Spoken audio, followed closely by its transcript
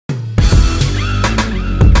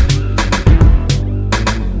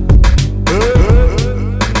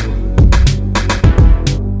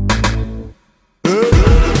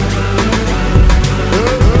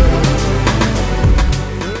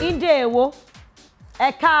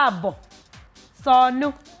Ẹ káàbọ̀.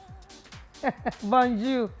 Sonu.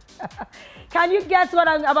 Bonjour. Can you guess what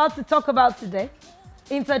I'm about to talk about today?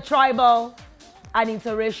 Intertribal and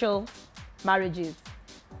interracial marriages.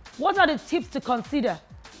 What are the tips to consider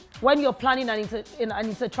when you're planning an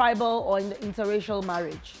intertribal or interracial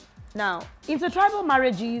marriage? Now, intertribal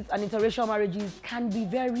marriages and interracial marriages can be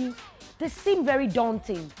they seem very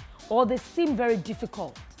daunting or they seem very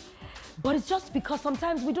difficult. But it's just because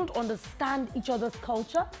sometimes we don't understand each other's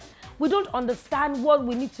culture. We don't understand what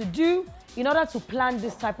we need to do in order to plan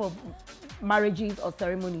this type of marriages or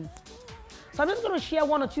ceremonies. So I'm just going to share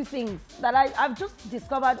one or two things that I've just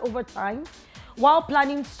discovered over time while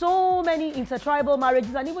planning so many intertribal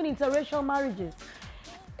marriages and even interracial marriages,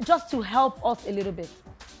 just to help us a little bit.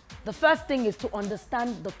 The first thing is to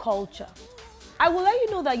understand the culture. I will let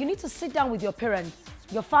you know that you need to sit down with your parents,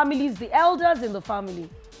 your families, the elders in the family,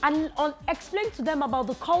 and explain to them about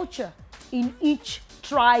the culture in each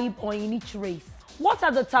tribe or in each race. What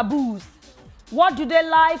are the taboos? What do they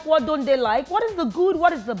like? What don't they like? What is the good?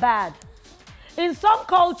 What is the bad? In some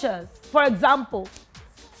cultures, for example,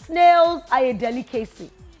 snails are a delicacy.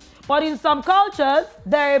 But in some cultures,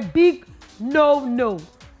 they're a big no-no.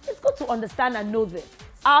 It's good to understand and know this.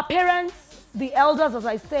 Our parents, the elders, as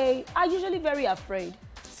I say, are usually very afraid.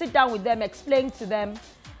 Sit down with them, explain to them,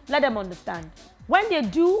 let them understand. When they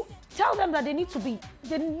do, tell them that they need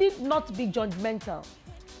not be judgmental.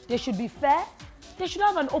 They should be fair. They should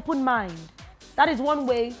have an open mind. That is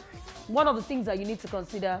one of the things that you need to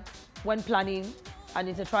consider when planning an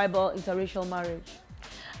intertribal, interracial marriage.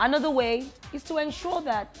 Another way is to ensure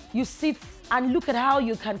that you sit and look at how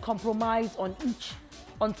you can compromise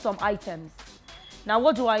on some items. Now,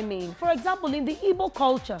 what do I mean? For example, in the Igbo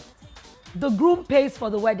culture, the groom pays for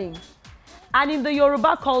the wedding. And in the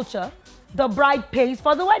Yoruba culture, the bride pays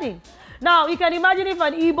for the wedding. Now, you can imagine if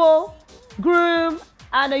an Igbo groom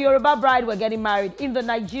and a Yoruba bride were getting married in the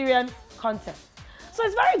Nigerian context. So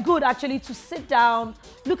it's very good actually to sit down,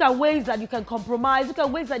 look at ways that you can compromise, look at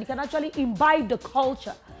ways that you can actually imbibe the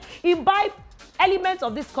culture, imbibe elements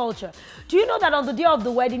of this culture. Do you know that on the day of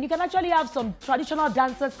the wedding, you can actually have some traditional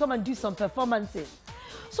dancers come and do some performances,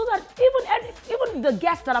 so that even the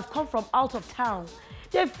guests that have come from out of town,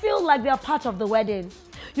 they feel like they're part of the wedding.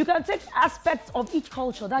 You can take aspects of each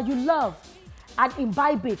culture that you love and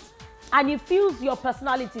imbibe it, and it fuels your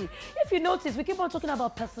personality. If you notice, we keep on talking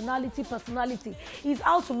about personality. Personality is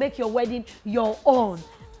how to make your wedding your own.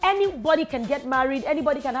 Anybody can get married,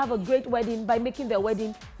 anybody can have a great wedding by making their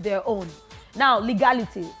wedding their own. Now,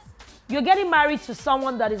 legalities. You're getting married to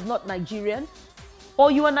someone that is not Nigerian,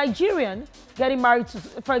 or you are Nigerian getting married to,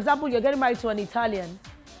 for example, you're getting married to an Italian.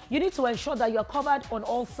 You need to ensure that you're covered on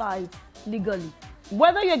all sides legally.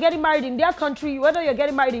 Whether you're getting married in their country, whether you're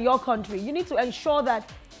getting married in your country, you need to ensure that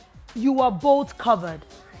you are both covered.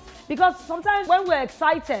 Because sometimes when we're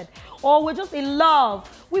excited or we're just in love,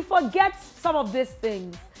 we forget some of these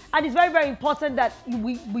things. And it's very, very important that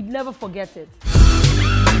we never forget it.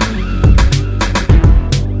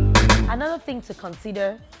 Another thing to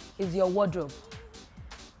consider is your wardrobe.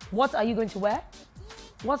 What are you going to wear?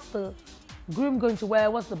 What's the groom going to wear?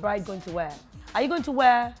 What's the bride going to wear? Are you going to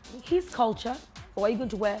wear his culture, or are you going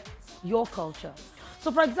to wear your culture?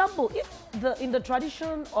 So for example, if in the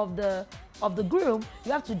tradition of the groom,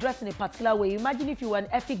 you have to dress in a particular way. Imagine if you were an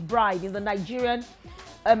ethnic bride in the Nigerian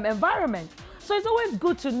environment. So it's always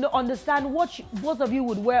good to understand what both of you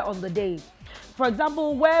would wear on the day. For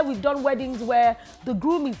example, where we've done weddings where the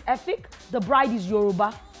groom is ethnic, the bride is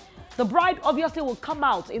Yoruba. The bride obviously will come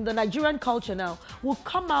out in the Nigerian culture now, will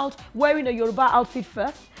come out wearing a Yoruba outfit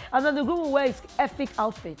first, and then the groom will wear his ethnic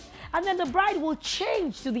outfit. And then the bride will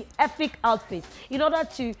change to the ethnic outfit in order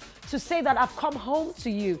to say that I've come home to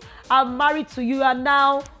you, I'm married to you, and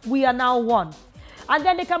now we are now one. And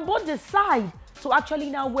then they can both decide to actually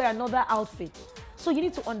now wear another outfit. So you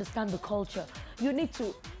need to understand the culture. You need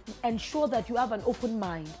to ensure that you have an open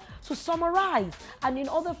mind. To summarize, and in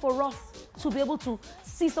order for us to be able to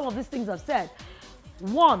see some of these things I've said,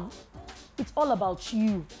 one, it's all about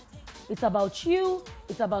you. It's about you,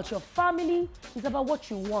 it's about your family, it's about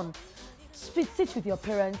what you want. Sit with your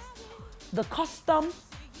parents. The customs,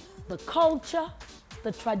 the culture,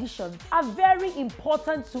 the traditions are very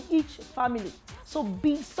important to each family. So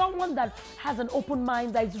be someone that has an open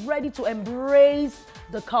mind, that is ready to embrace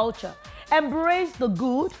the culture, embrace the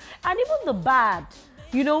good and even the bad,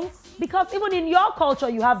 you know, because even in your culture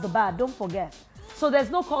you have the bad, don't forget. So there's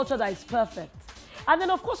no culture that is perfect. And then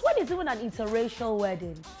of course, when it's even an interracial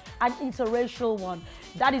wedding, an interracial one.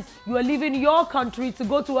 That is, you are leaving your country to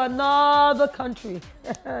go to another country.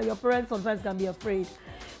 Your parents sometimes can be afraid.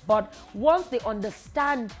 But once they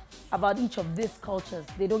understand about each of these cultures,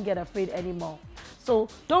 they don't get afraid anymore. So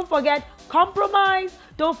don't forget compromise,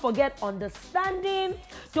 don't forget understanding,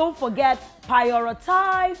 don't forget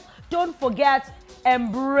prioritize, don't forget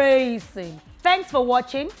embracing. Thanks for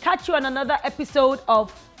watching. Catch you on another episode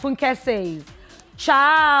of Funke Says.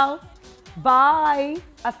 Ciao. Bye.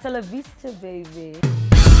 Hasta la vista, baby.